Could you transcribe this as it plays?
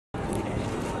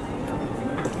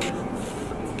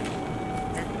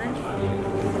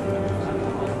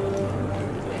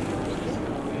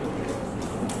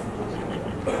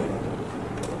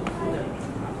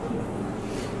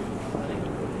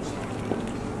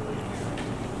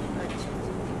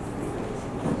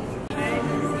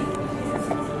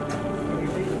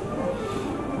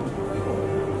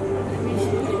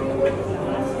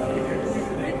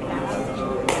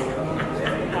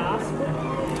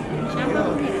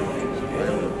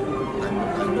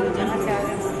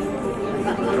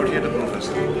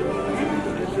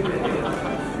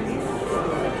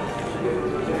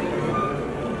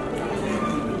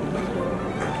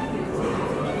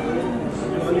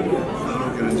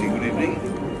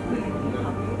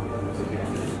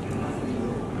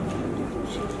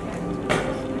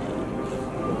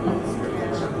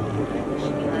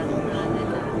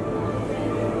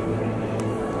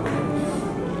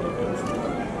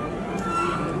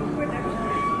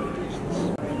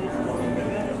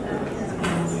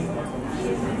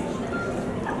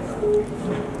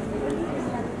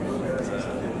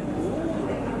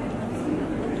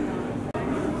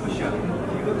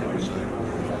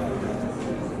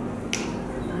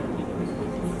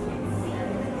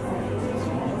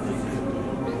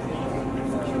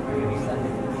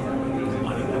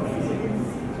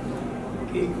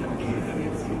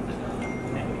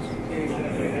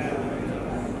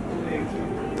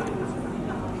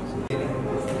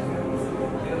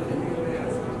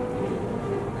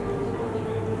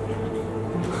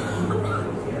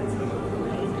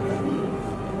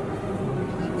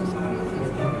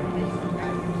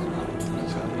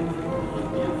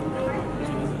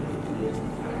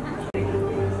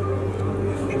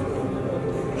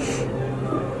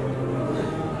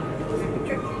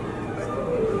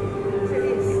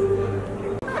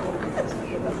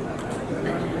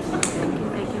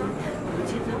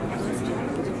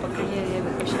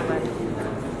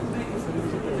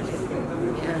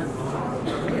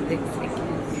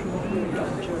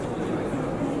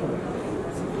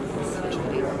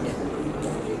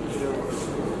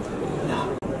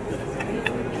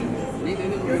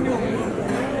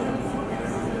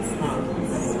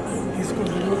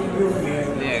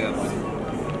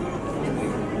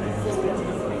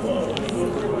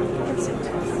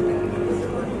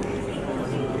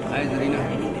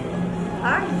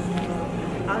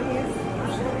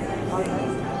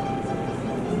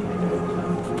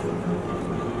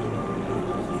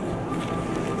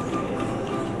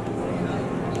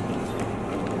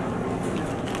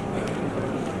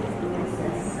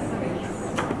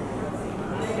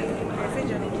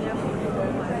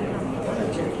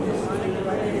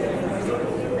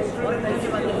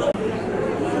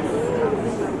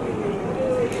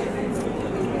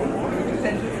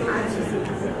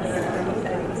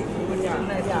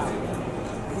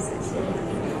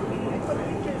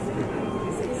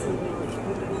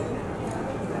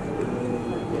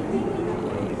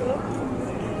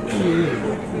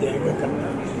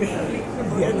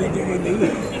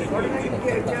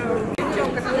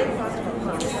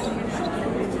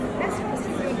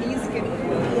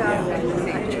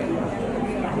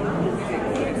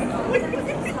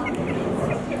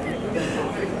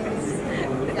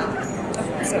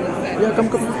Yeah,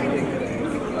 come.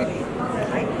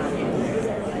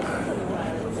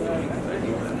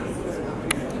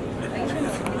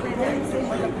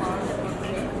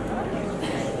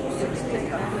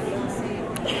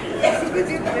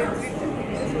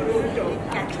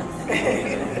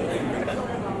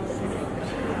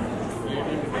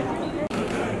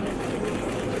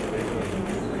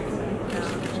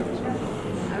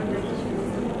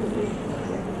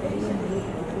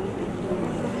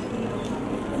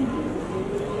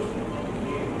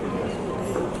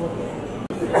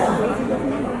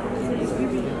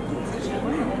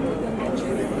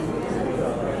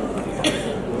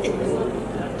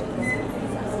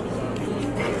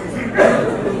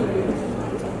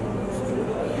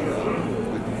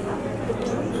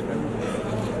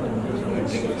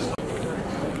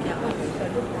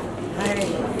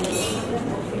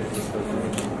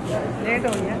 Late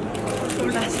हो गया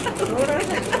थोड़ा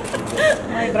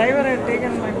My driver had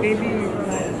taken my baby,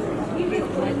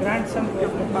 my grandson to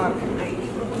the park.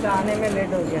 तो आने में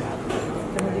लेट हो गया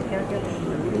तो मुझे क्या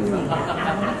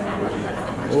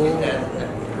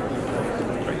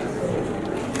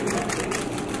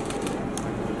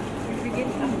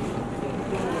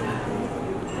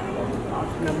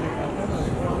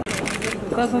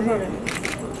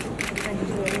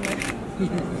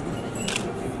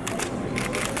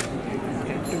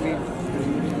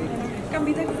Come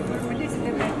with it.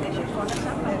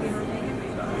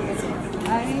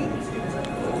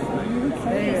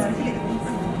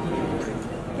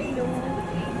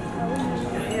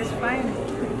 Yes,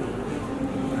 fine.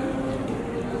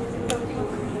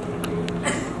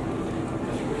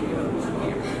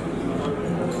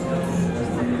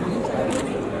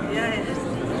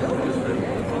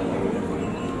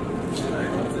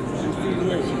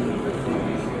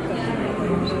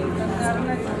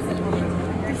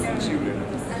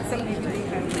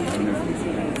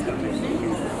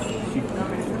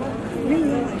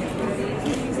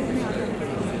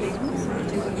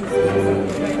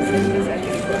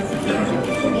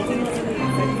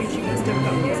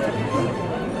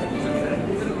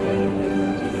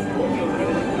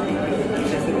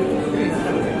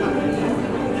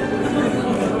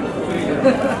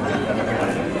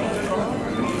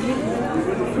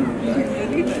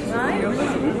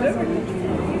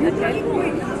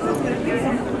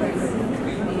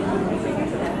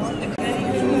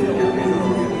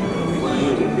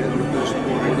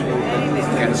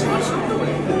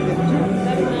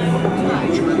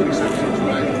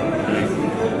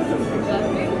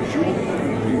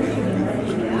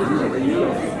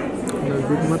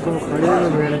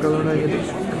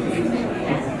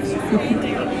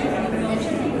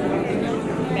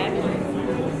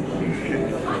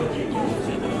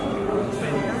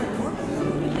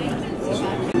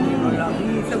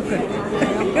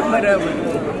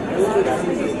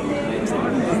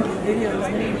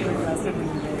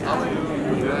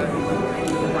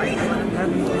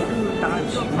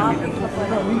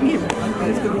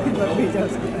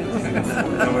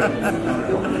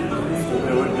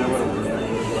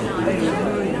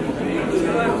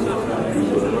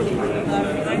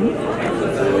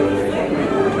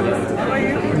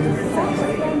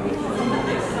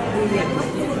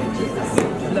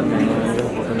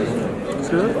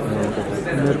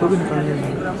 मेरे को भी निकालना है।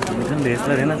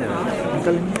 बेचता रहना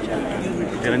निकालेंगे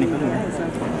तेरा निकालेंगे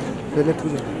पहले तू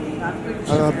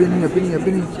अभी नहीं अभी नहीं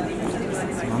अभी नहीं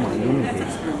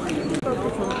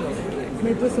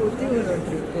मैं तो सोती हूँ।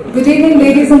 Good evening,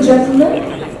 ladies and gentlemen.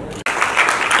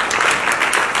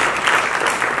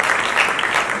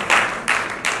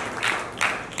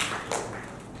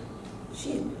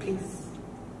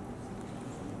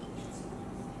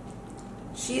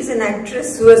 She is an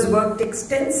actress who has worked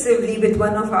extensively with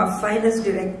one of our finest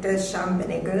directors, Shah,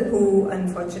 who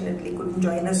unfortunately couldn't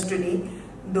join us today,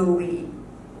 though we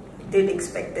did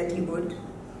expect that he would.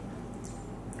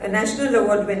 A national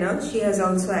award winner, she has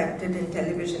also acted in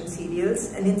television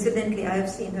serials, and incidentally I have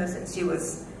seen her since she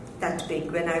was that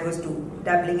big when I was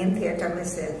dabbling in theatre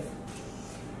myself.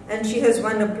 And she has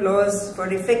won applause for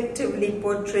effectively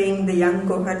portraying the young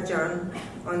Gohar Jan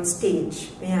on stage.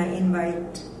 May I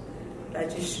invite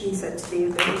Rajeshri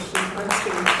Sachdev on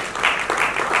stage.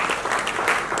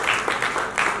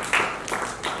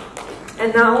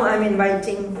 And now I'm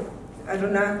inviting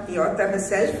Aruna, the author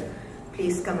herself.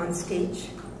 Please come on stage.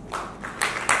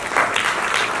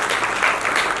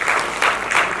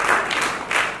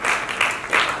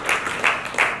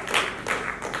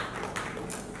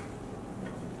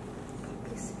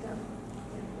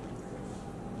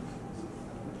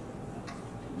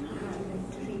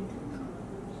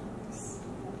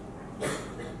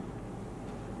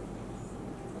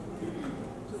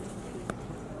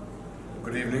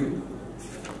 Good evening.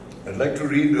 I'd like to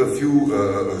read a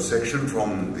few section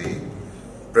from the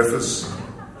preface.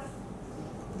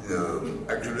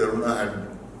 Actually, Aruna had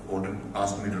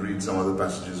asked me to read some other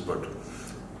passages, but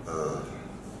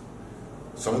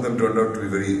some of them turned out to be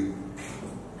very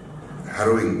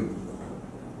harrowing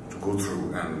to go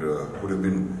through, and would have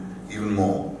been even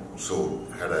more so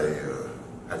had I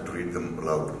had to read them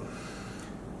aloud.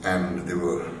 And they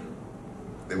were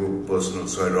personal,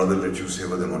 so I'd rather let you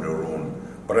savor them on your own.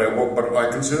 But I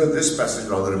consider this passage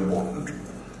rather important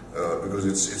because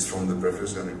it's from the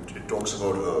preface and it talks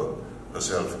about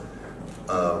herself.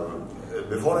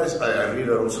 Before I read,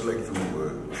 I'd also like to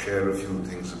share a few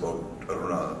things about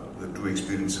Aruna, the two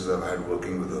experiences I've had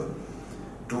working with her.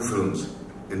 Two films,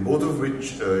 in both of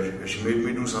which she made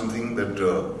me do something that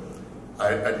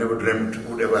I'd never dreamt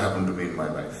would ever happen to me in my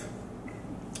life.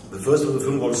 The first was a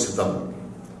film called Sitam,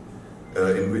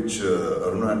 in which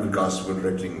Aruna and Vikas were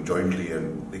directing jointly,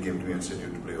 and they came to me and said, you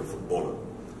have to play a footballer.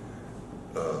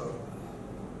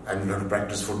 And you have to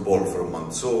practice football for a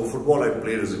month. So football I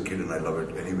played as a kid and I love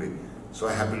it anyway. So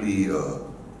I happily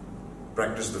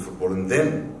practiced the football, and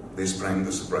then they sprang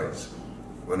the surprise.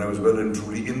 When I was well and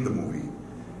truly in the movie,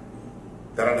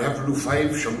 that I'd have to do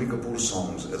 5 Shammi Kapoor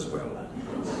songs as well.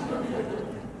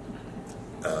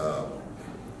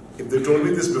 If they told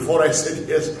me this before I said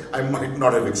yes, I might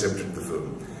not have accepted the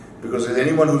film. Because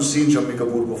anyone who's seen Shammi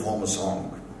Kapoor perform a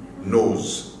song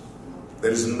knows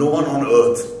there is no one on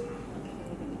earth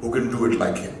who can do it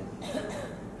like him.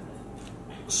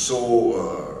 So,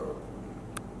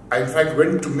 I in fact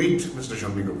went to meet Mr.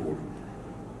 Shammi Kapoor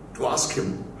to ask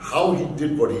him how he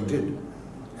did what he did.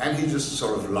 And he just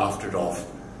sort of laughed it off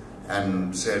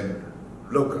and said,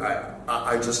 look,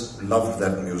 I just loved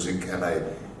that music, and I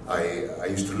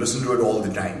used to listen to it all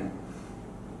the time.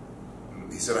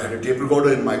 He said I had a tape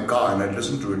recorder in my car and I'd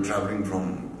listen to it traveling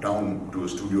from town to a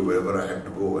studio wherever I had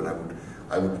to go, and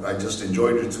I just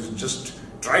enjoyed it. So just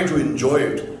try to enjoy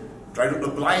it. Try to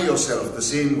apply yourself the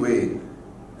same way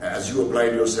as you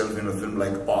applied yourself in a film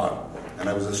like Par. And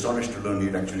I was astonished to learn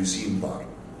he'd actually seen Par.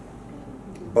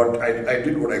 But I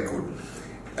did what I could.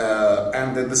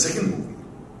 And then the second movie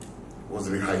was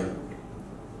Rihai,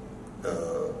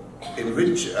 in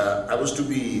which I was to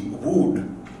be wooed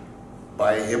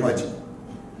by Hema ji,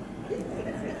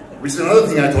 which is another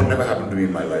thing I thought never happened to me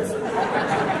in my life.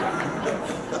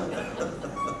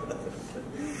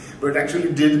 But it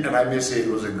actually did, and I may say it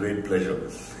was a great pleasure.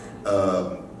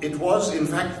 It was, in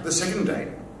fact, the second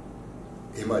time.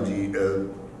 Hema ji,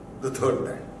 the third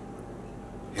time.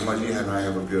 Hema ji and I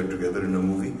have appeared together in a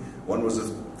movie. One was a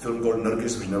film called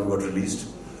Nargis, which never got released.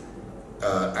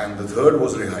 And the third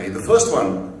was Rihai. The first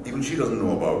one, even she doesn't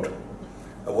know about,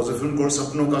 was a film called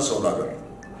Sapno Ka Saudagar,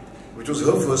 which was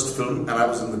her first film, and I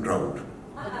was in the crowd.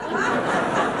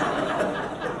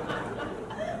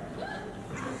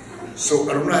 So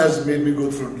Aruna has made me go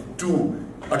through two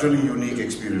utterly unique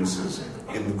experiences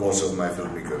in the course of my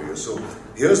filming career. So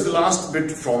here's the last bit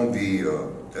from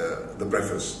the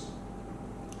preface.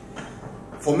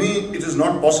 For me, it is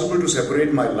not possible to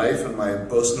separate my life and my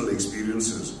personal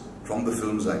experiences from the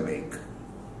films I make.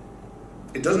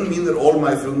 It doesn't mean that all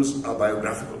my films are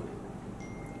biographical.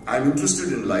 I'm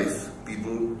interested in life,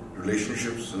 people,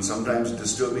 relationships, and sometimes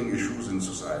disturbing issues in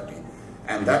society.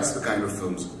 And that's the kind of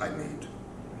films I made.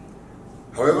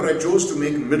 However, I chose to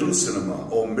make middle cinema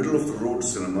or middle-of-the-road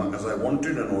cinema as I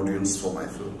wanted an audience for my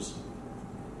films.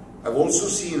 I've also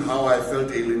seen how I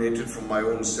felt alienated from my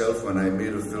own self when I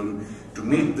made a film to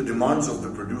meet the demands of the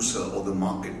producer or the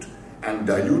market and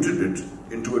diluted it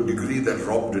into a degree that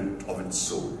robbed it of its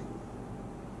soul.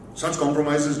 Such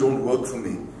compromises don't work for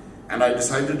me, and I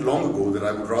decided long ago that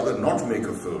I would rather not make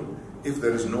a film if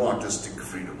there is no artistic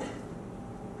freedom.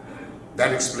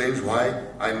 That explains why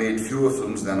I made fewer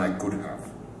films than I could have.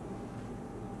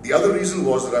 The other reason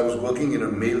was that I was working in a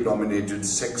male-dominated,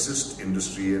 sexist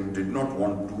industry and did not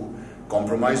want to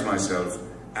compromise myself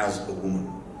as a woman.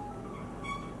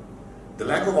 The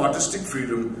lack of artistic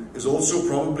freedom is also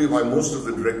probably why most of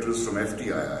the directors from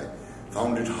FTII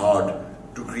found it hard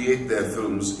to create their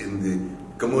films in the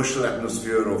commercial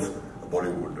atmosphere of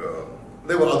Bollywood.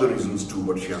 There were other reasons too,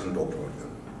 but she hasn't talked about them.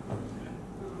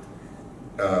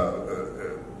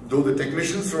 Though the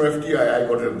technicians from FTII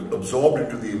got absorbed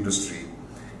into the industry,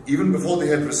 even before they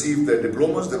had received their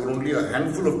diplomas, there were only a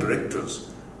handful of directors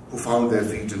who found their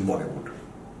feet in Bollywood.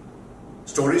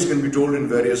 Stories can be told in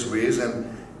various ways, and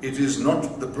it is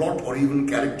not the plot or even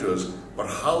characters, but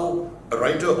how a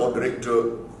writer or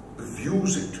director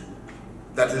views it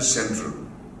that is central.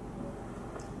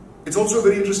 It's also a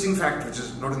very interesting fact, which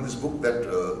is not in this book, that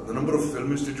the number of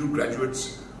Film Institute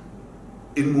graduates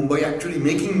in Mumbai actually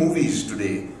making movies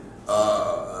today,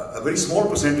 a very small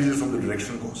percentage is from the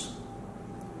direction course.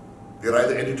 They're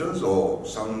either editors or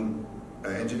sound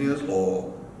engineers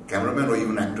or cameramen or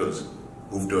even actors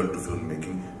who've turned to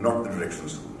filmmaking, not the direction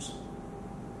students.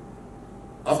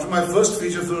 After my first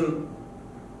feature film,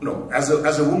 as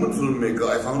a woman filmmaker,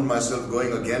 I found myself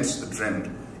going against the trend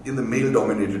in the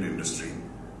male-dominated industry,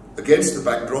 against the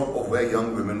backdrop of where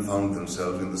young women found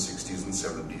themselves in the 60s and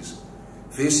 70s,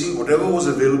 facing whatever was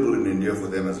available in India for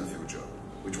them as a future,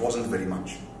 which wasn't very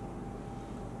much.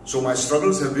 So my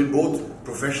struggles have been both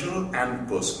professional and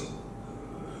personal.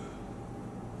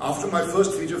 After my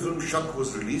first feature film, Shah,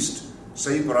 was released,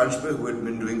 Sahi Paranjpe, who had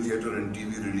been doing theatre and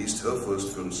TV, released her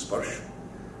first film, Sparsh.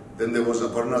 Then there was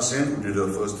Aparna Sen, who did her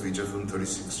first feature film,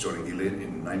 36 Chowringhee Lane,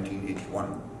 in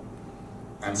 1981.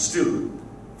 And still,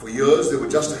 for years, there were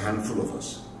just a handful of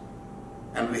us.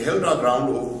 And we held our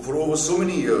ground for over so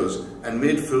many years and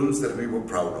made films that we were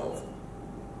proud of.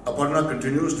 Aparna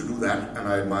continues to do that, and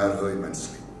I admire her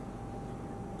immensely.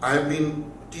 I have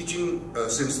been teaching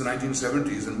since the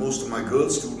 1970s, and most of my girl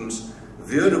students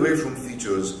veered away from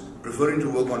features, preferring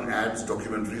to work on ads,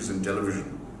 documentaries, and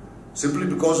television, simply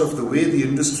because of the way the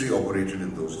industry operated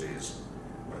in those days,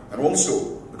 and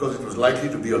also because it was likely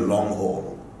to be a long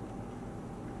haul.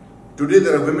 Today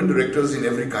there are women directors in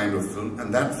every kind of film,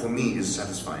 and that for me is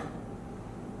satisfying.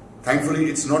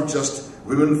 Thankfully, it's not just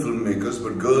women filmmakers,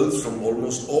 but girls from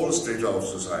almost all strata of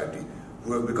society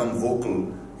who have become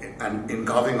vocal and in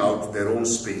carving out their own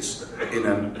space in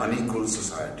an unequal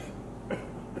society.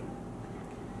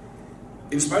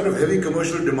 In spite of heavy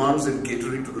commercial demands and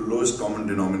catering to the lowest common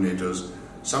denominators,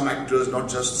 some actors not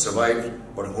just survived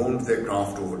but honed their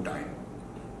craft over time.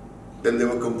 Then there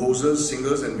were composers,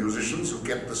 singers and musicians who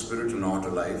kept the spirit and art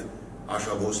alive.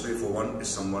 Asha Bhosle, for one, is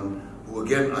someone who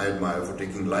again I admire for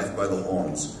taking life by the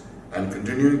horns and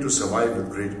continuing to survive with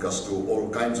great gusto all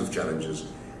kinds of challenges,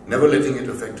 never letting it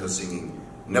affect her singing,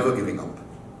 never giving up.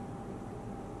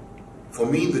 For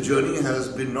me, the journey has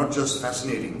been not just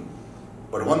fascinating,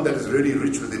 but one that is really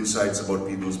rich with insights about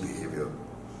people's behavior,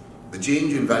 the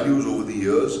change in values over the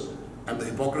years, and the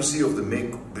hypocrisy of the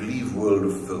make-believe world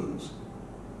of films.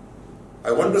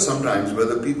 I wonder sometimes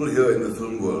whether people here in the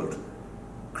film world,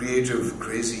 creative,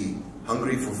 crazy,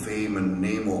 hungry for fame and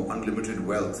name or unlimited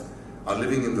wealth, are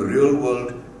living in the real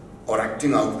world or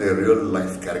acting out their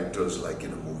real-life characters like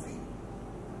in a movie.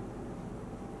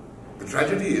 The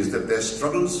tragedy is that their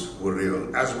struggles were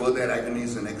real, as were their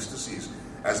agonies and ecstasies,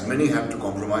 as many had to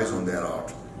compromise on their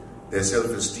art, their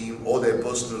self-esteem or their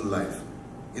personal life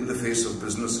in the face of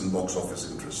business and box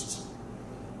office interests.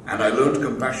 And I learned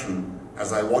compassion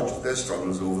as I watched their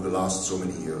struggles over the last so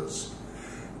many years.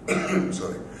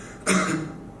 Sorry.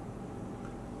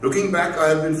 Looking back, I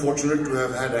have been fortunate to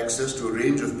have had access to a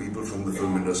range of people from the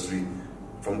film industry,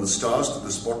 from the stars to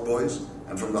the spot boys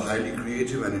and from the highly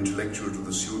creative and intellectual to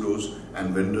the pseudos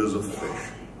and vendors of flesh.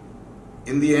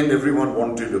 In the end, everyone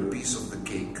wanted a piece of the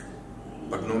cake,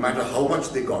 but no matter how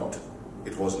much they got,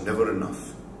 it was never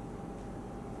enough.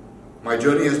 My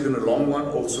journey has been a long one,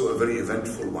 also a very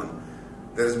eventful one.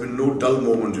 There has been no dull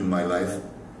moment in my life.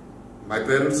 My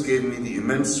parents gave me the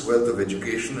immense wealth of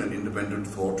education and independent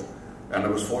thought, and I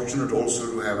was fortunate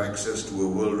also to have access to a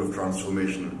world of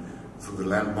transformation through the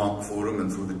Landmark Forum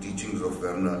and through the teachings of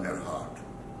Werner Erhard.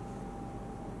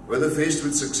 Whether faced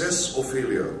with success or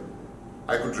failure,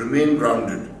 I could remain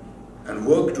grounded and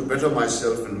work to better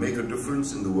myself and make a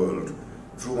difference in the world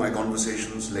through my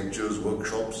conversations, lectures,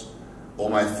 workshops, or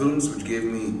my films, which gave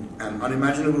me an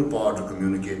unimaginable power to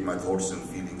communicate my thoughts and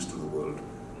feelings to the world,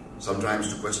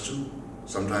 sometimes to question,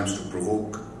 sometimes to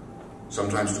provoke,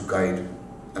 sometimes to guide,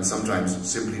 and sometimes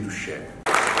simply to share.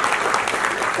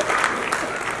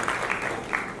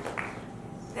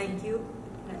 Thank you.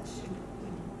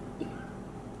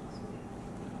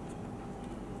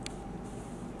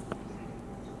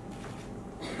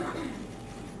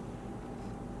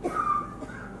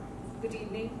 Good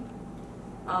evening.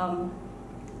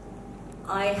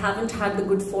 I haven't had the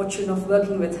good fortune of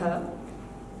working with her,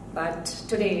 but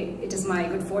today it is my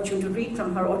good fortune to read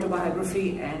from her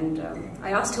autobiography, and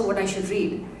I asked her what I should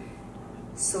read.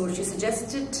 So she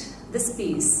suggested this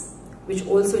piece, which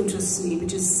also interests me,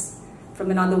 which is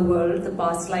From Another World, the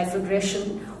past life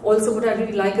regression. Also, what I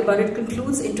really like about it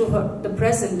concludes into the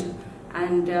present,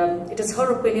 and it is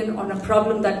her opinion on a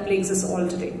problem that plagues us all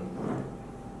today.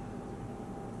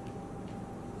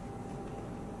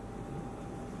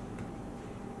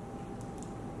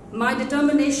 My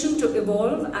determination to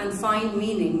evolve and find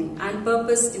meaning and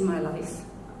purpose in my life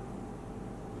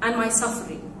and my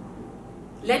suffering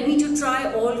led me to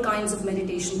try all kinds of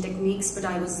meditation techniques, but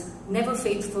I was never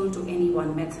faithful to any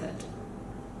one method.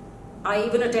 I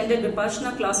even attended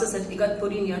Vipassana classes at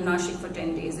Igatpuri near Nashik for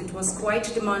 10 days. It was quite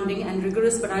demanding and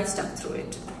rigorous, but I stuck through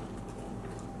it.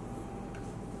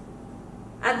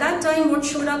 At that time, what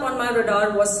showed up on my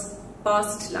radar was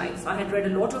past life. I had read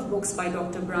a lot of books by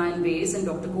Dr. Brian Weiss and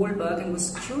Dr. Goldberg and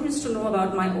was curious to know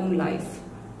about my own life,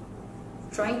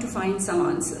 trying to find some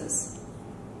answers.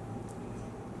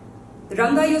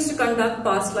 Ranga used to conduct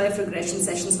past life regression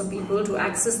sessions for people to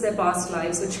access their past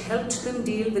lives, which helped them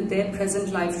deal with their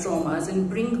present life traumas and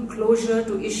bring closure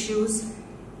to issues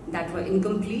that were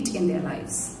incomplete in their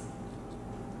lives.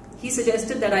 He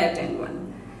suggested that I attend one.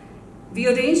 We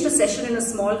arranged a session in a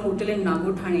small hotel in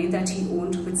Nagod, Thane that he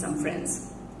owned with some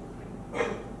friends.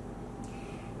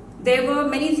 There were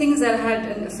many things that I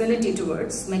had an affinity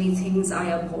towards, many things I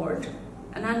abhorred,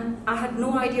 and I had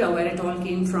no idea where it all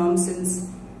came from, since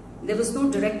there was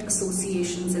no direct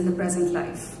associations in the present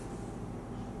life.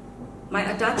 My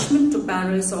attachment to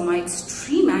Paris or my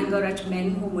extreme anger at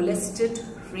men who molested,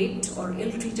 raped, or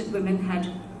ill-treated women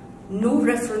had no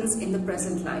reference in the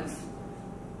present life.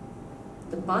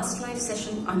 The past life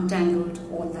session untangled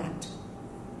all that.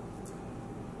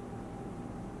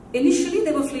 Initially,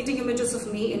 there were fleeting images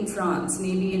of me in France,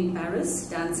 maybe in Paris,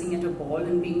 dancing at a ball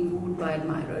and being wooed by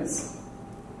admirers.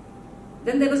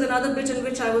 Then there was another bit in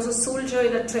which I was a soldier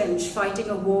in a trench fighting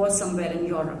a war somewhere in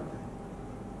Europe.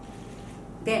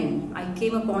 Then I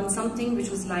came upon something which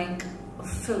was like a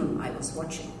film I was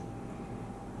watching.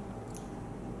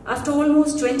 After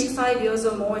almost 25 years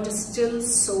or more, it is still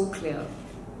so clear.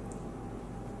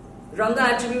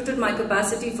 Ranga attributed my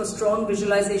capacity for strong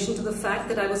visualization to the fact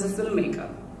that I was a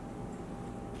filmmaker.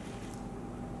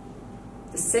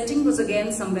 The setting was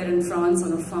again somewhere in France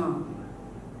on a farm.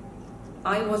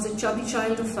 I was a chubby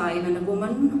child of 5, and a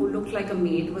woman who looked like a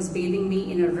maid was bathing me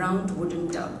in a round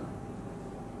wooden tub.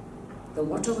 The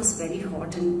water was very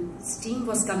hot and steam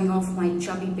was coming off my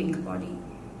chubby pink body.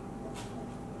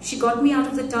 She got me out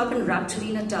of the tub and wrapped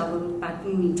me in a towel,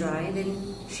 patting me dry.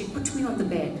 Then she put me on the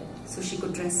bed so she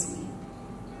could dress me.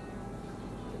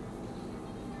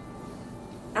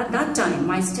 At that time,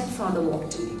 my stepfather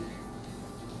walked in.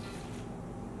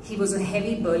 He was a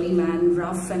heavy, burly man,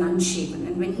 rough and unshaven,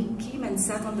 and when he came and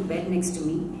sat on the bed next to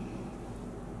me,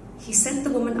 he sent the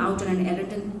woman out on an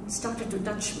errand and started to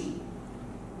touch me.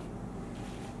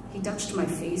 He touched my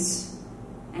face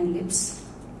and lips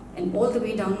and all the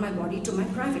way down my body to my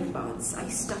private parts. I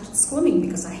started squirming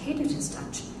because I hated his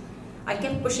touch. I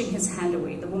kept pushing his hand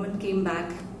away. The woman came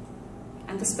back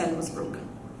and the spell was broken.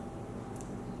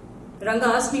 Ranga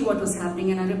asked me what was happening,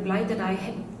 and I replied that I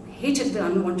had hated the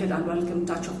unwanted, unwelcome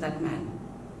touch of that man.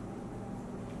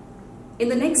 In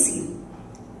the next scene,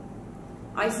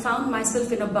 I found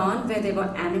myself in a barn where there were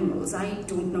animals. I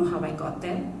don't know how I got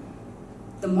there.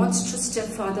 The monstrous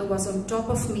stepfather was on top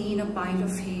of me in a pile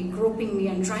of hay, groping me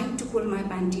and trying to pull my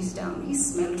panties down. He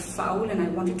smelled foul and I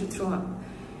wanted to throw up.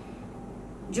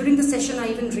 During the session, I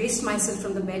even raised myself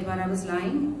from the bed where I was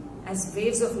lying as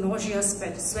waves of nausea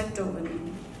swept over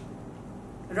me.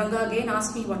 Ranga again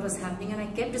asked me what was happening and I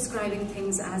kept describing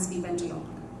things as we went along.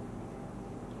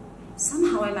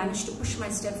 Somehow I managed to push my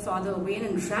stepfather away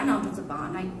and ran out of the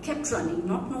barn. I kept running,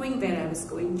 not knowing where I was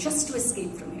going, just to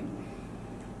escape from him.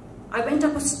 I went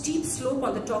up a steep slope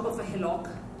on the top of a hillock.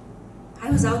 I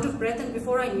was out of breath, and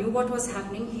before I knew what was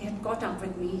happening, he had caught up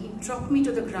with me. He dropped me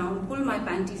to the ground, pulled my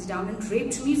panties down and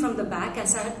raped me from the back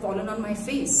as I had fallen on my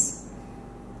face.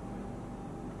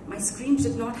 My screams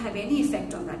did not have any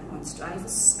effect on that monster. I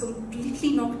was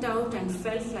completely knocked out and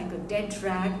felt like a dead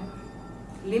rag,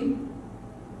 limp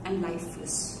and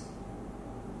lifeless.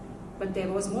 But there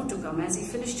was more to come. As he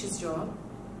finished his job,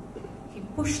 he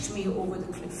pushed me over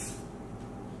the cliff.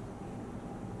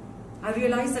 I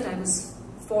realized that I was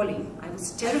falling. I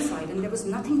was terrified and there was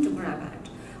nothing to grab at.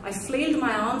 I flailed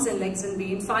my arms and legs in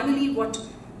vain. Finally, what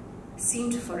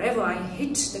seemed forever, I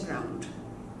hit the ground.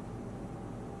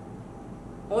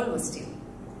 All was still.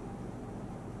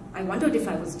 I wondered if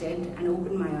I was dead and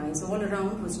opened my eyes. All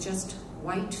around was just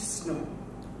white snow.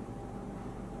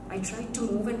 I tried to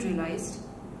move and realized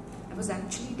I was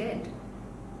actually dead.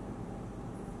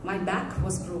 My back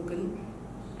was broken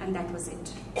and that was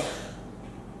it.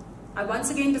 I once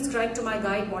again described to my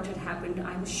guide what had happened.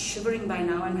 I was shivering by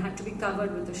now and had to be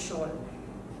covered with a shawl.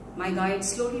 My guide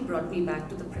slowly brought me back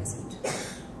to the present.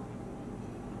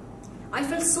 I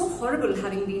felt so horrible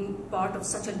having been part of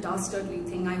such a dastardly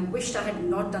thing. I wished I had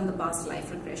not done the past life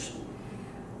regression.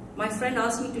 My friend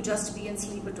asked me to just be and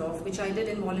sleep it off, which I did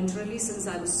involuntarily since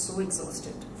I was so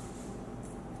exhausted.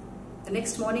 The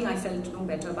next morning I felt no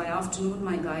better. By afternoon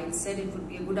my guide said it would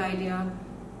be a good idea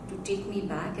to take me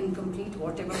back and complete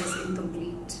whatever was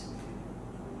incomplete.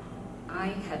 I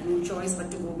had no choice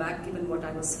but to go back given what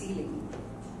I was feeling.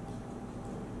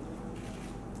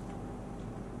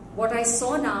 What I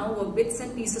saw now were bits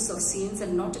and pieces of scenes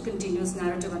and not a continuous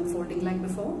narrative unfolding like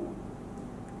before.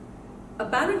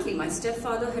 Apparently, my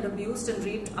stepfather had abused and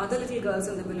raped other little girls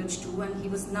in the village too, and he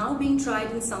was now being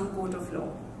tried in some court of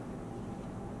law.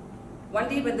 One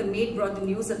day when the maid brought the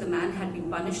news that the man had been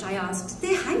punished, I asked, "Did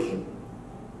they hang him?"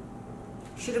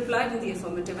 She replied in the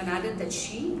affirmative and added that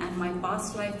she and my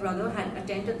past life brother had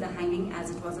attended the hanging as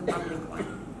it was a public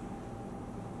one.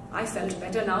 I felt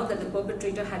better now that the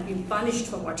perpetrator had been punished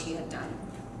for what he had done.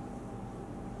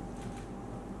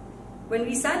 When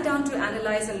we sat down to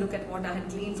analyze and look at what I had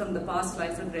gleaned from the past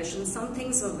life regression, some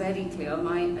things were very clear.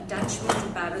 My attachment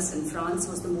to Paris and France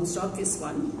was the most obvious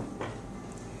one.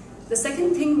 The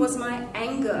second thing was my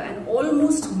anger and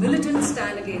almost militant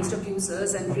stand against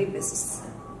abusers and rapists.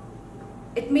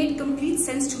 It made complete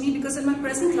sense to me because in my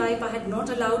present life I had not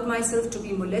allowed myself to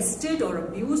be molested or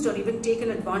abused or even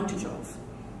taken advantage of.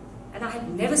 And I had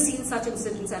never seen such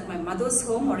incidents at my mother's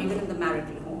home or even in the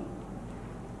marital home.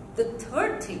 The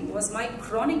third thing was my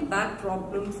chronic back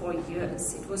problem for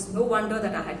years. It was no wonder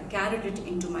that I had carried it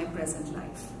into my present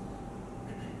life.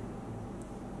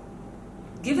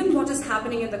 Given what is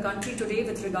happening in the country today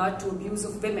with regard to abuse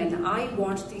of women, I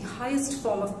want the highest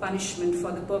form of punishment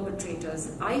for the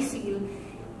perpetrators. I feel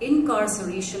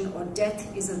incarceration or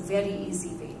death is a very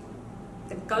easy way.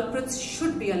 The culprits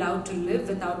should be allowed to live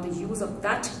without the use of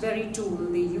that very tool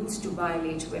they use to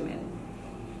violate women.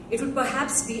 It would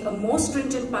perhaps be a more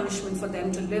stringent punishment for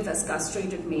them to live as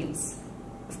castrated males.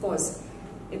 Of course,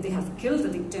 if they have killed the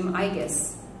victim, I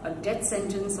guess a death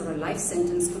sentence or a life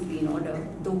sentence could be in order,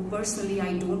 though personally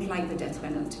I don't like the death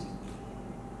penalty.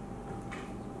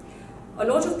 A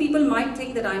lot of people might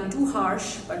think that I am too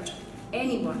harsh, but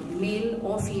anyone, male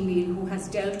or female, who has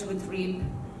dealt with rape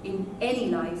in any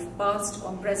life, past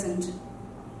or present,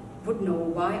 would know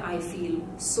why I feel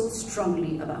so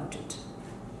strongly about it.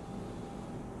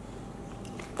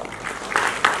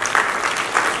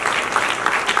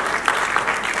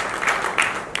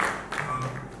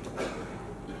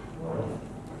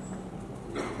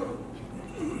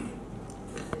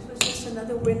 This was just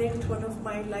another winning one of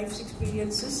my life's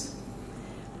experiences.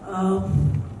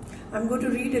 I'm going to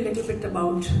read a little bit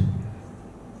about,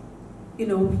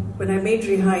 when I made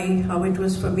Rihai, how it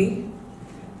was for me.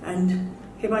 And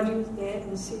Hema was there in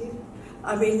the scene.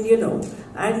 I mean,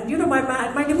 and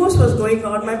my divorce was going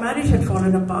on, my marriage had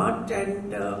fallen apart,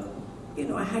 and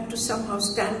I had to somehow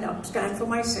stand for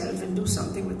myself and do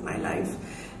something with my life.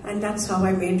 And that's how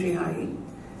I made Rihai.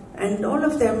 And all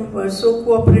of them were so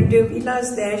cooperative.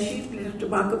 Ila's there, she played a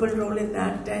remarkable role in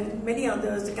that, and many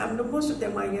others, most of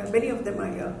them are here, many of them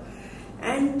are here.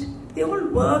 And they all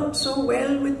worked so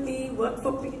well with me, worked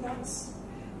for peanuts,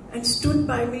 and stood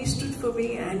by me, stood for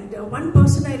me. And one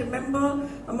person I remember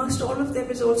amongst all of them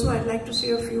is also, I'd like to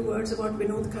say a few words about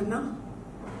Vinod Khanna.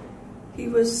 He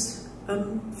was a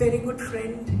very good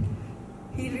friend.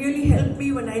 He really helped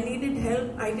me when I needed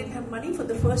help. I didn't have money for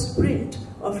the first print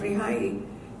of Rihai,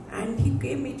 and he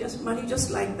gave me just money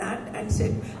just like that and I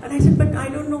said, but I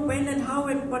don't know when and how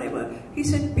and whatever. He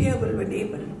said, payable when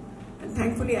able. And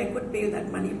thankfully I could pay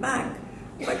that money back.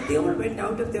 But they all went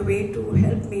out of their way to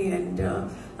help me, and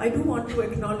I do want to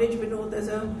acknowledge Vinod as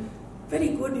a very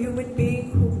good human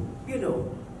being who,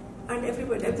 and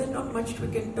everybody, there's not much we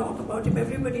can talk about him,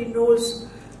 everybody knows,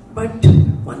 but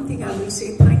one thing I will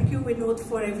say, thank you Vinod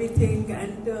for everything,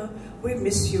 and we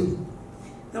miss you.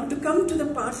 Now to come to the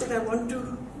part that I want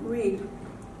to read,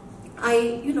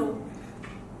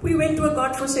 we went to a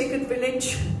God-forsaken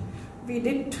village,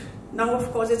 now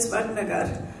of course it's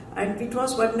Vadnagar. And it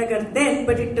was Vadnagar then,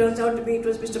 but it turns out to be it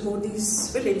was Mr. Modi's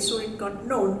village, so it got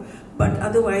known. But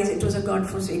otherwise, it was a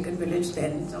God-forsaken village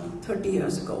then, some 30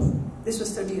 years ago. This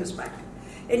was 30 years back.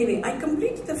 Anyway, I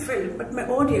completed the film, but my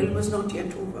ordeal was not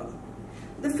yet over.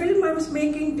 The film I was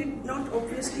making did not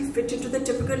obviously fit into the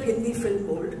typical Hindi film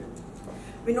mold.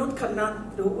 Vinod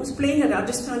Khanna, though, was playing a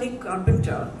Rajasthani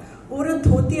carpenter, wore a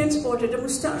dhoti and sported a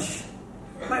moustache.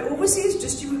 My overseas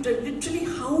distributor literally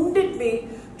hounded me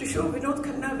to show Vinod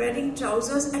Khanna wearing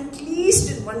trousers at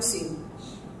least in one scene.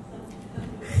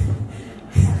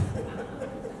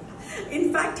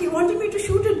 In fact, he wanted me to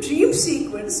shoot a dream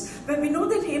sequence where we know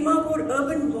that Hema wore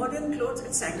urban modern clothes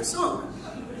and sang a song.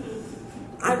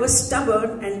 I was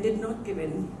stubborn and did not give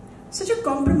in. Such a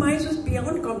compromise was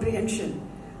beyond comprehension.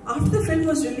 After the film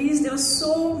was released, there were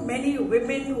so many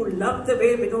women who loved the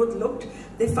way Vinod looked.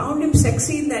 They found him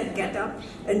sexy in that get-up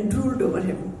and drooled over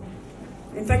him.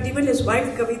 In fact, even his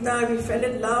wife Kavita, we fell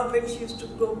in love when she used to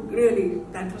go, really,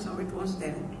 that was how it was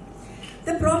then.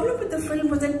 The problem with the film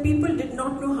was that people did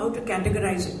not know how to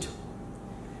categorize it.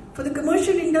 For the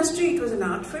commercial industry, it was an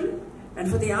art film, and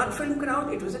for the art film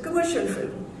crowd, it was a commercial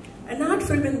film. An art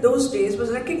film in those days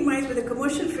was recognized by the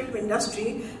commercial film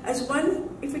industry as one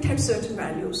if it had certain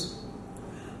values.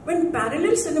 When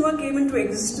parallel cinema came into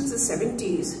existence in the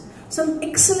 70s, some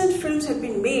excellent films had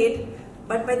been made,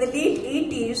 but by the late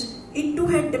 80s, it too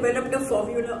had developed a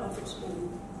formula of its own.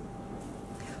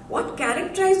 What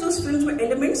characterized those films were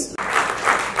elements.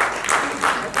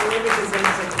 That really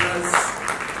deserves applause.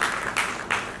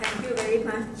 Thank you very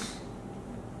much,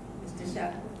 Mr.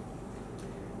 Shah,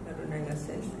 Aruna,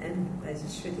 yourself, and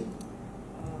Rajeshwari.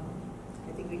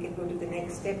 I think we can go to the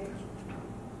next step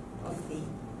of the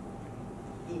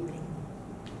evening.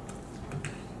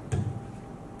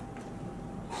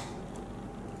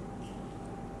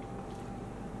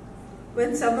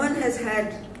 When someone has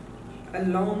had a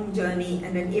long journey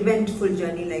and an eventful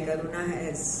journey like Aruna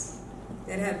has,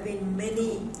 there have been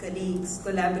many colleagues,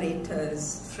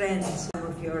 collaborators, friends, some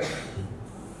of your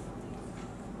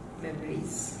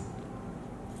memories.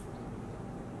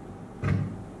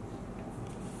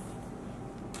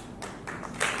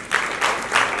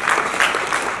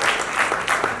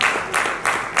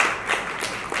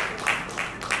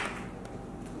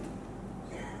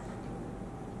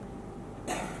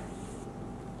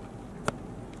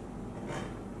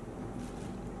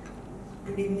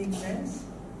 Good evening, friends.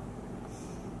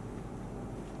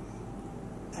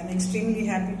 I'm extremely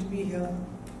happy to be here,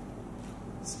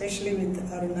 especially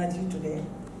with Aruna ji today,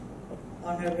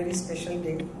 on her very special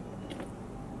day.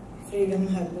 Freedom,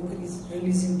 her book is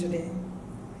releasing today.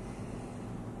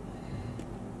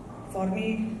 For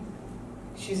me,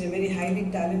 she's a very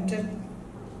highly talented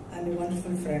and a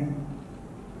wonderful friend.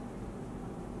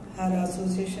 Her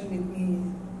association with me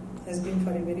has been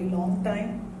for a very long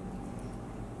time.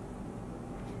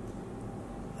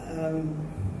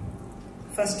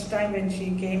 First time when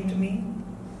she came to me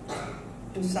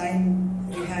to sign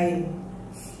Rihai,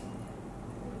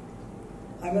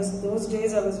 those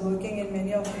days I was working in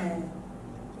many of my,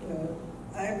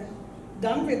 I've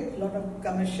done with a lot of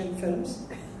commercial films,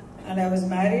 and I was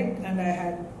married and I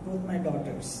had both my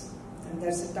daughters. And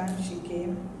that's the time she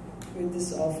came with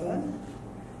this offer,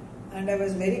 and I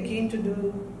was very keen to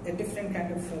do a different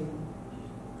kind of film.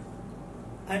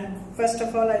 And first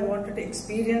of all, I wanted to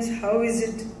experience how is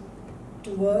it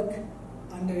to work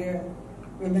under a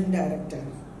women director,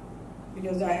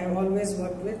 because I have always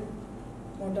worked with,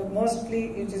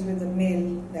 mostly it is with a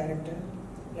male director,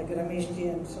 like Ramesh ji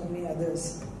and so many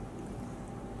others.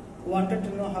 Wanted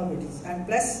to know how it is, and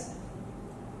plus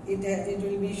it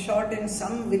will be shot in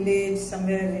some village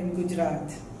somewhere in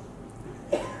Gujarat.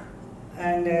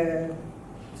 And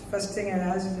first thing I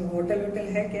asked is, hotel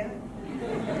hai kya?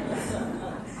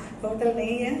 Hotel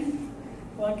नहीं है,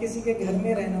 वहाँ किसी के घर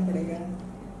में रहना पड़ेगा.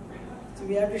 So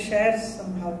we have to share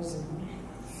some house.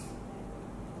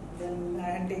 Then I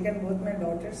had taken both my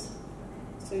daughters.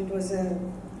 So it was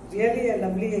really a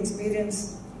lovely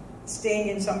experience staying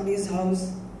in somebody's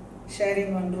house,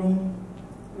 sharing one room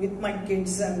with my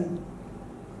kids, and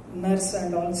nurse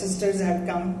and all sisters had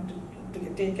come to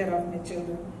take care of my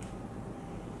children.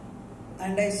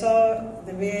 And I saw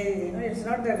the way, it's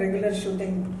not the regular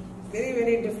shooting, very,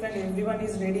 very different. Everyone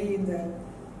is ready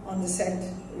on the set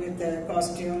with the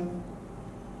costume.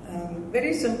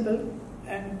 Very simple.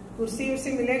 And kursi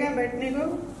ursi milega baithne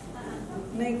ko?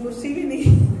 Nahi, kursi bhi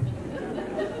nahi.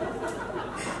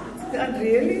 And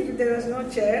really, there was no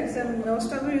chairs, and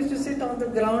most of them used to sit on the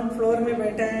ground floor में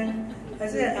बैठे हैं.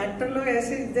 ऐसे actor लोग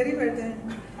ऐसे इधर ही बैठे हैं.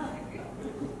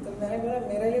 तो मैंने बोला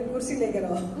मेरे लिए कुर्सी लेकर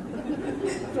आओ.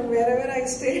 From wherever I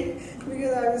stayed,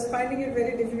 because I was finding it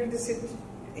very difficult to sit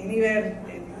anywhere,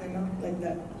 like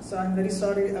that. So I'm very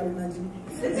sorry, Aruna ji.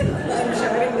 I'm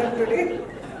sharing that today.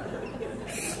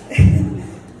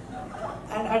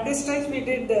 And at this time we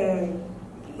did a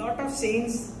lot of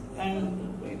scenes,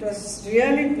 and it was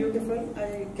really beautiful.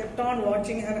 I kept on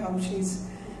watching her, how she's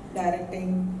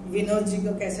directing. Vinod ji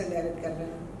ko kaise direct kar rahe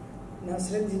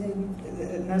hain,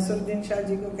 Naseeruddin Shah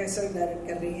ji ko kaise direct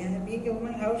kar rahi hain. Being a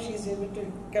woman, how she is able to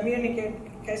communicate,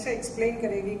 kaise explain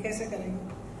karegi, kaise karegi.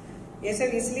 ये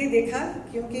सब इसलिए देखा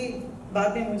क्योंकि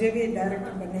बाद में मुझे भी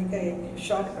director बनने का एक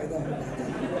शौक पैदा हो गया.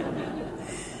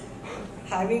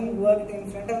 Having worked in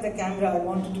front of the camera, I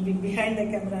wanted to be behind the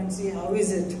camera and see how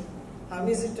is it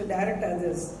to direct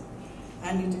others.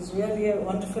 And it is really a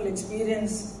wonderful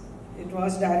experience. It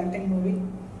was directing movie.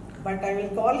 But I will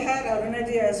call her, Aruna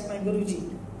ji, as my Guruji.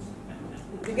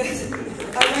 Because I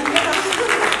remember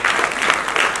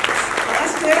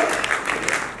last year,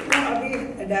 अभी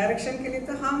direction के लिए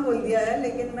तो हाँ बोल दिया है,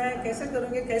 लेकिन मैं कैसे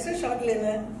करूँगी, कैसे शॉट लेना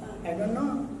है, I don't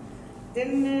know. Then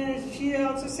she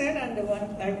also said, and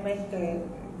I met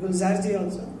Gulzar ji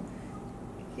also.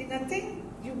 Nothing.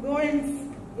 You go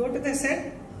to the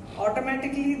set.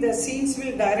 Automatically, the scenes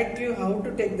will direct you how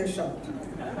to take the shot.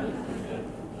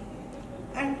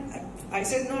 And I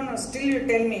said, no. Still, you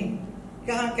tell me,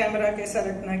 kahan camera kaisa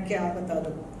rakhna, kya bata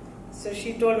do. So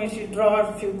she told me, she drew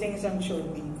a few things and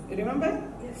showed me. You remember?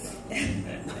 Yes.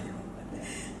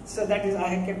 So that is, I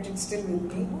have kept it still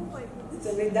with me.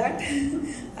 So with that,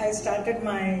 I started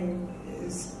my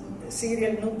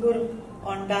serial Nupur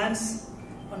on dance,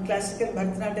 on classical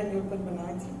Bharatanatyam Nupur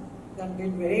banai thi. That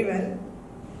did very well.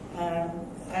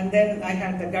 And then I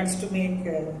had the guts to make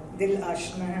Dil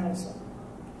Ashna Hai also.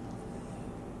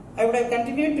 I would have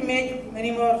continued to make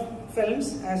many more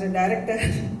films as a director,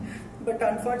 but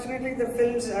unfortunately the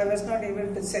films I was not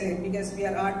able to sell it because we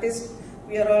are artists.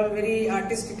 We are all very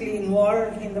artistically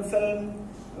involved in the film,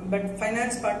 but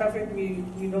finance part of it, we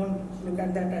don't look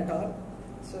at that at all.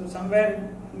 So somewhere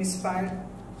misfired.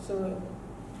 So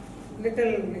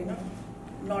little,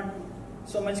 not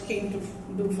so much keen to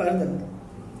do further.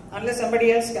 Unless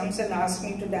somebody else comes and asks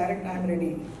me to direct, I am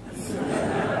ready.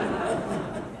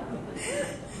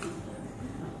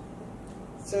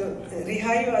 So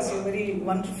Rihai was a very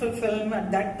wonderful film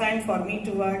at that time for me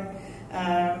to work.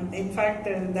 In fact,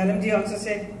 Dharamji also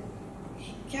said,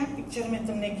 क्या picture में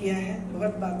तुमने किया है,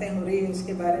 बहुत बातें हो रही है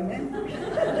उसके बारे में,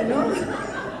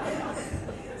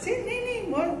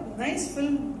 नहीं बहुत नाइस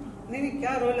फिल्म, नहीं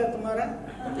क्या रोल है तुम्हारा,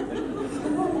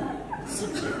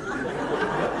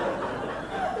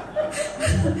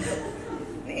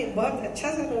 नहीं बहुत अच्छा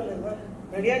सा रोल है, बहुत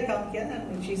बढ़िया काम किया ना.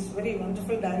 She is very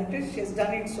wonderful director, she has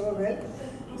done it so well.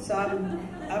 सो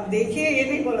आप देखिए, ये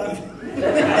नहीं बोला.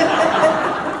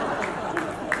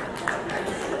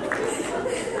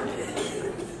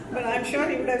 But I'm sure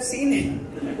you would have seen it.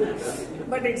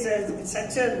 But it's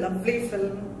such a lovely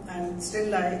film, and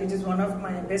still it is one of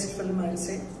my best film, I'll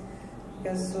say,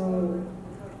 because so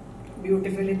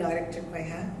beautifully directed by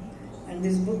her. And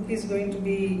this book is going to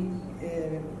be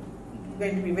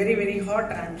very, very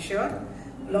hot, I'm sure.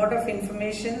 Lot of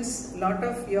informations, lot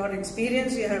of your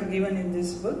experience you have given in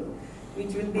this book,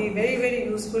 which will be very, very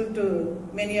useful to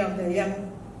many of the young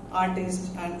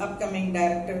artists and upcoming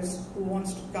directors who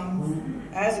wants to come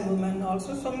as a woman.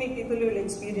 Also, so many people will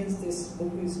experience this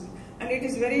book, and it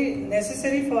is very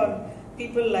necessary for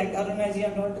people like Aruna ji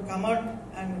and all to come out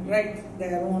and write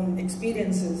their own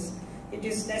experiences. It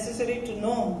is necessary to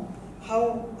know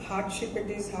how hardship it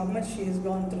is, how much she has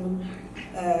gone through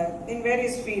in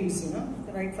various fields,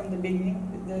 right from the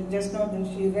beginning. Just now that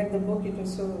she read the book, it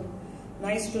was so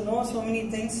nice to know so many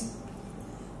things.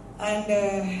 And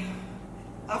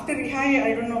after Rihai,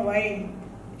 I don't know why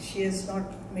she has not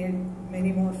made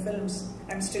many more films.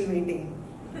 I'm still waiting.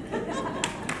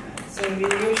 So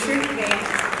you should make.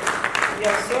 You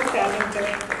are so talented.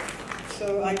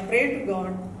 So I pray to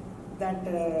God that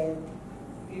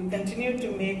you continue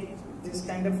to make this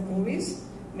kind of movies,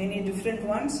 many different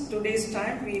ones. Today's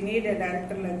time, we need a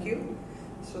director like you.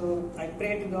 So I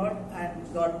pray to God,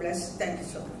 and God bless. Thank you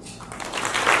so much.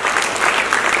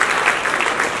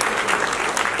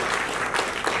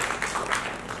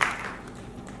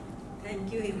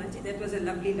 Thank you, Hema. That was a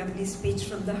lovely, lovely speech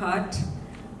from the heart.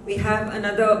 We have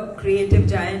another creative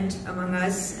giant among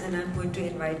us, and I'm going to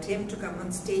invite him to come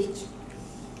on stage.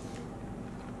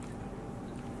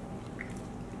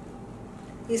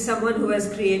 He's someone who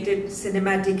has created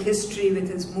cinematic history with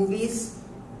his movies.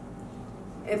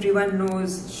 Everyone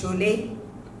knows Sholay,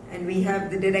 and we have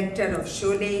the director of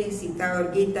Sholay, Sita aur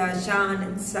Geeta, Shah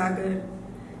and Sagar,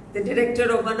 the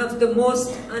director of one of the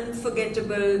most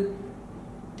unforgettable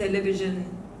television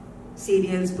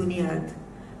serials, Bunyad.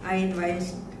 I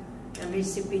invite Ramesh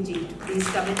Sippy ji to please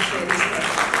come and share his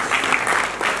thoughts.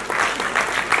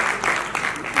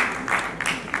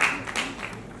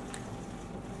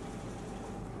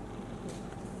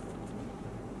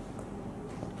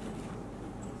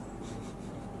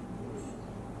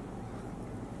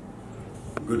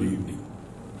 Good evening.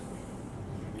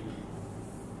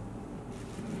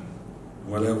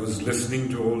 While I was listening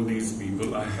to all these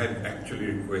people, I had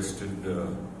actually requested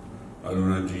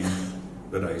Aruna ji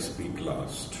that I speak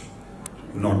last.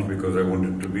 Not because I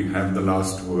wanted to have the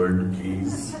last word,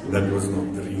 please. That was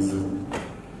not the reason.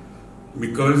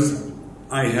 Because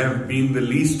I have been the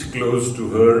least close to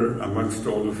her amongst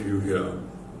all of you here.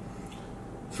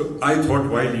 So I thought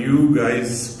while you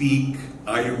guys speak,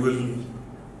 I will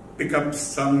pick up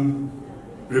some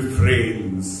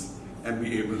refrains and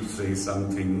be able to say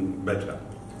something better.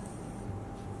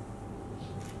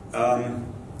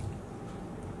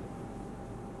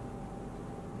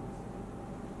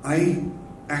 I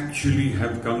actually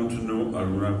have come to know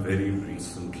Aruna very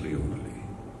recently only.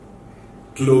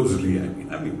 Closely, I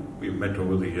mean, we've met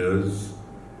over the years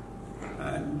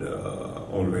and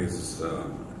always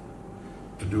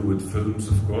to do with films,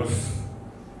 of course.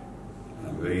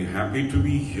 I'm very happy to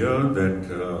be here that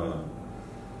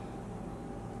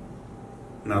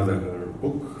now that her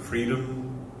book,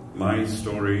 Freedom, My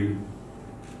Story,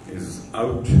 is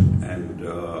out, and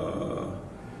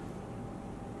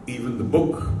even the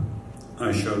book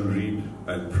I shall read.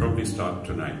 I'll probably start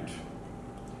tonight,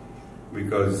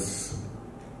 because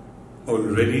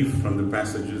already from the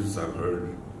passages I've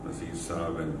heard Naseer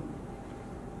Saab and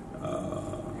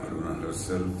Aruna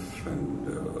herself, and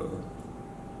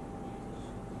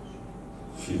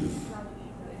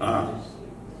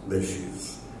there she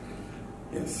is.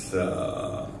 Yes,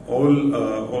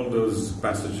 all those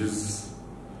passages,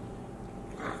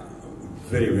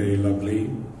 very, very lovely.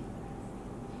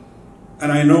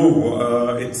 And I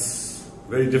know it's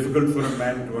very difficult for a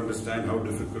man to understand how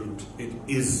difficult it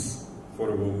is for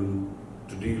a woman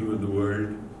to deal with the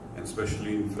world, and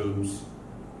especially in films.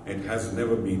 It has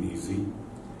never been easy.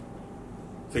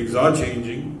 Things are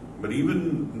changing, but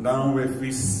even now, if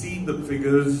we see the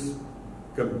figures,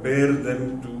 compare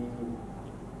them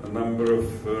to a number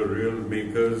of real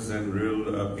makers and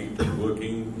real people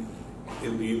working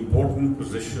in the important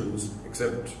positions,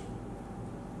 except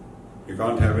you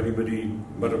can't have anybody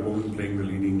but a woman playing the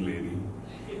leading lady.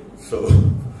 So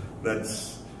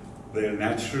that's their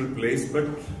natural place, but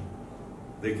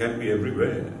they can be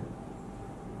everywhere.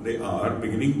 They are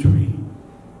beginning to be,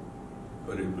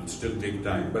 but it will still take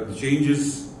time. But the change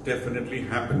is definitely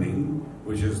happening,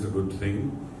 which is the good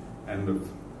thing. And the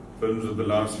films of the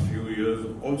last few years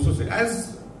also say,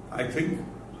 as I think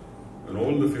in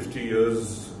all the 50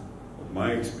 years of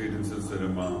my experience in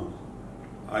cinema,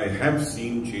 I have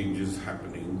seen changes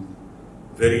happening,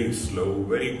 very slow,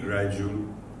 very gradual.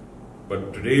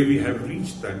 But today we have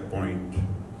reached that point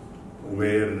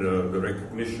where the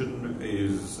recognition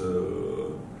is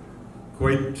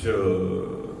quite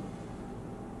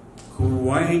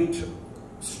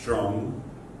strong,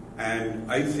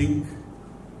 and I think,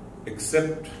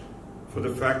 except for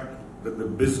the fact that the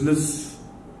business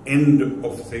end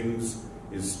of things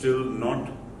is still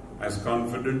not as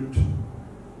confident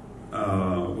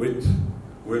with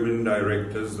women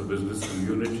directors, the business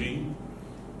community.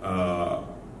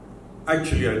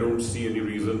 Actually, I don't see any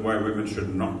reason why women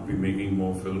should not be making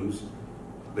more films.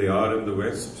 They are in the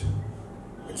West.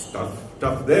 It's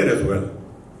tough there as well.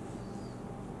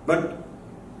 But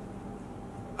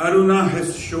Aruna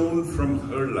has shown from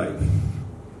her life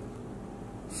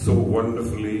so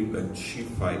wonderfully that she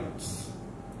fights.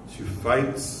 She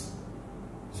fights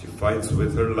She fights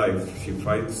with her life. She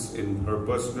fights in her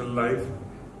personal life.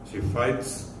 She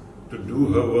fights to do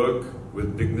her work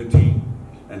with dignity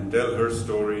and tell her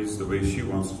stories the way she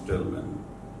wants to tell them.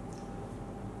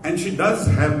 And she does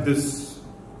have this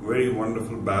very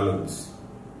wonderful balance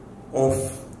of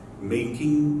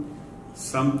making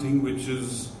something which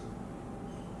is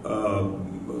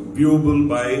viewable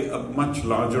by a much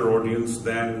larger audience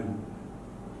than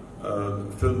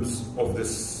films of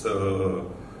this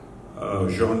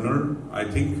genre. I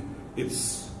think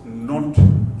it's not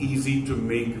easy to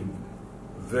make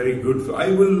very good.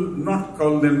 I will not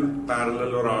call them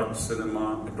parallel or art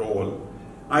cinema at all.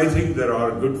 I think there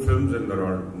are good films and there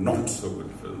are not so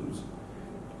good films.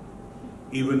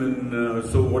 Even in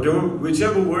so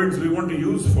whichever words we want to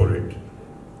use for it.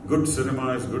 Good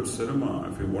cinema is good cinema.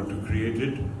 If we want to create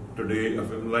it today, a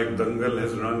film like Dangal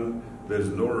has run. There's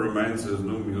no romance, there's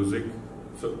no music.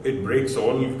 So it breaks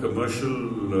all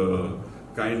commercial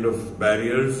kind of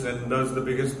barriers and does the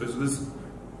biggest business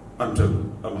until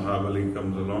a Mahabali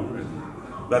comes along,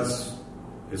 and that's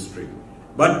history.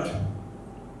 But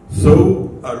so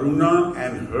Aruna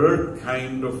and her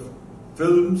kind of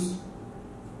films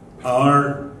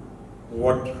are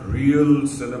what real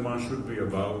cinema should be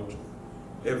about.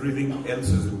 Everything else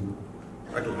is,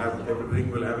 everything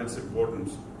will have its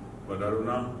importance. But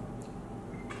Aruna,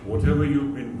 whatever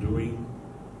you've been doing,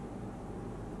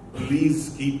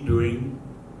 please keep doing,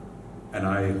 and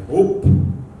I hope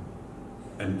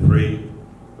and pray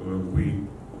we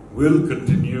will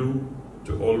continue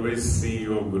to always see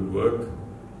your good work,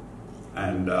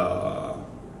 and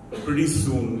pretty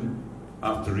soon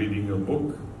after reading your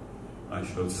book I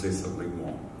shall say something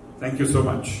more. Thank you so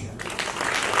much.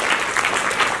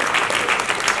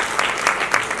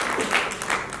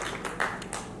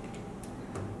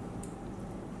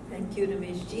 Thank you,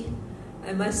 Rameshji.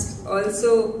 I must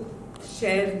also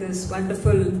share this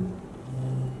wonderful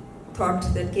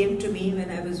thought that came to me when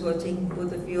I was watching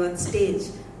both of you on stage,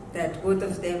 that both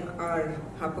of them are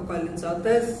HarperCollins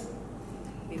authors.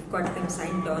 We've got them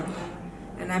signed on,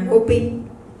 and I'm hoping,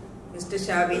 Mr.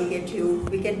 Shah,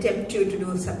 we can tempt you to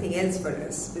do something else for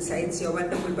us besides your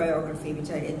wonderful biography,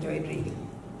 which I enjoyed reading.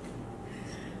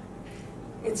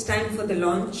 It's time for the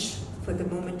launch, for the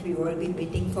moment we've all been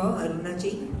waiting for. Aruna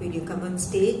ji, will you come on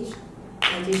stage?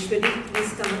 Rajeshwari,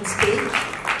 please come on stage.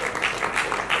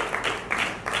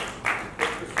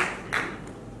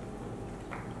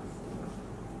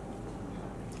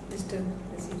 Mr.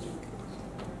 Naseeruddin,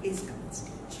 please come on stage.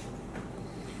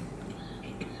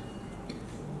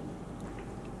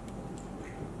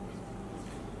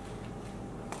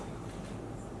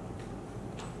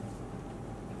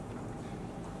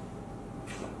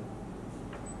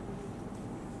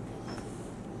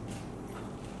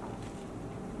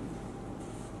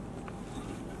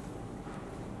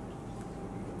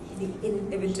 The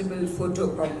inevitable photo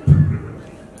op.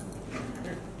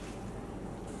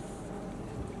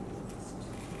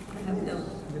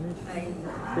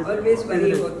 I always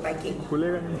worry about packing,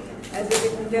 as if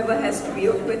it never has to be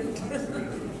opened.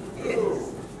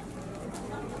 Yes.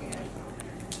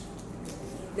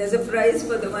 There's a prize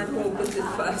for the one who opens it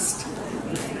first.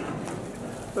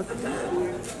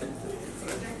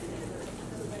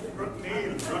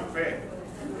 Not fair.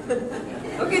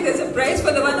 Okay, there's a prize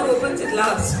for the one who opens it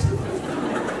last.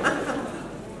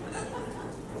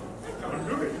 I can't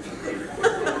do it.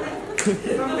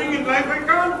 Something in life I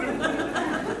can't do.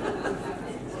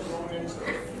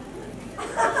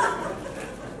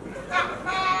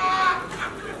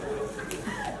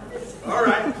 All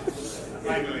right,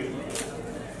 finally.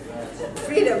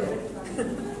 Freedom.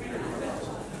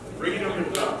 Freedom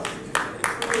at last.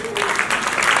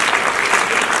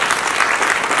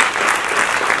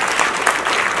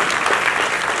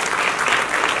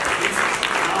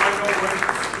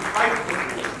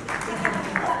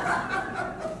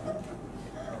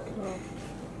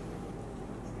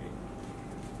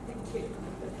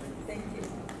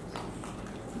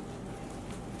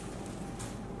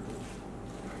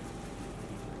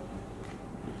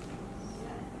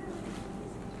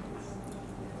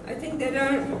 I think there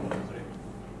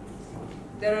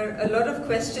are a lot of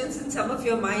questions in some of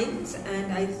your minds,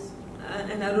 and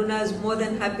Aruna is more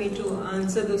than happy to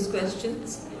answer those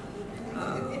questions.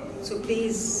 So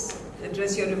please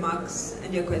address your remarks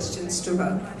and your questions to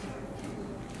her,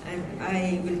 and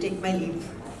I will take my leave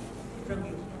from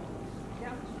you.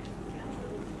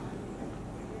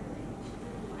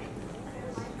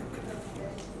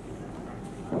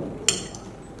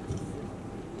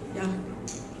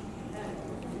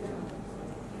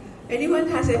 Anyone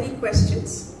has any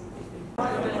questions?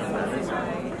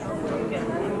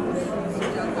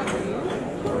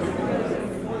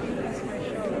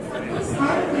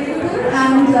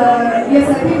 And yes,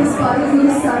 I think as far as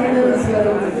your sign is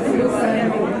good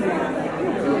sign.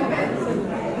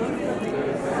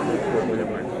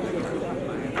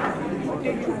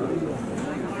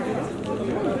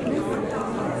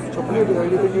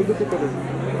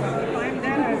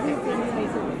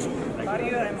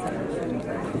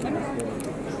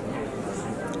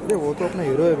 वो तो अपना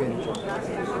hero है भी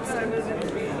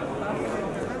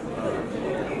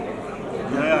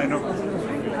Yeah, I know.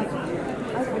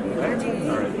 Right?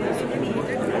 All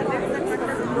right.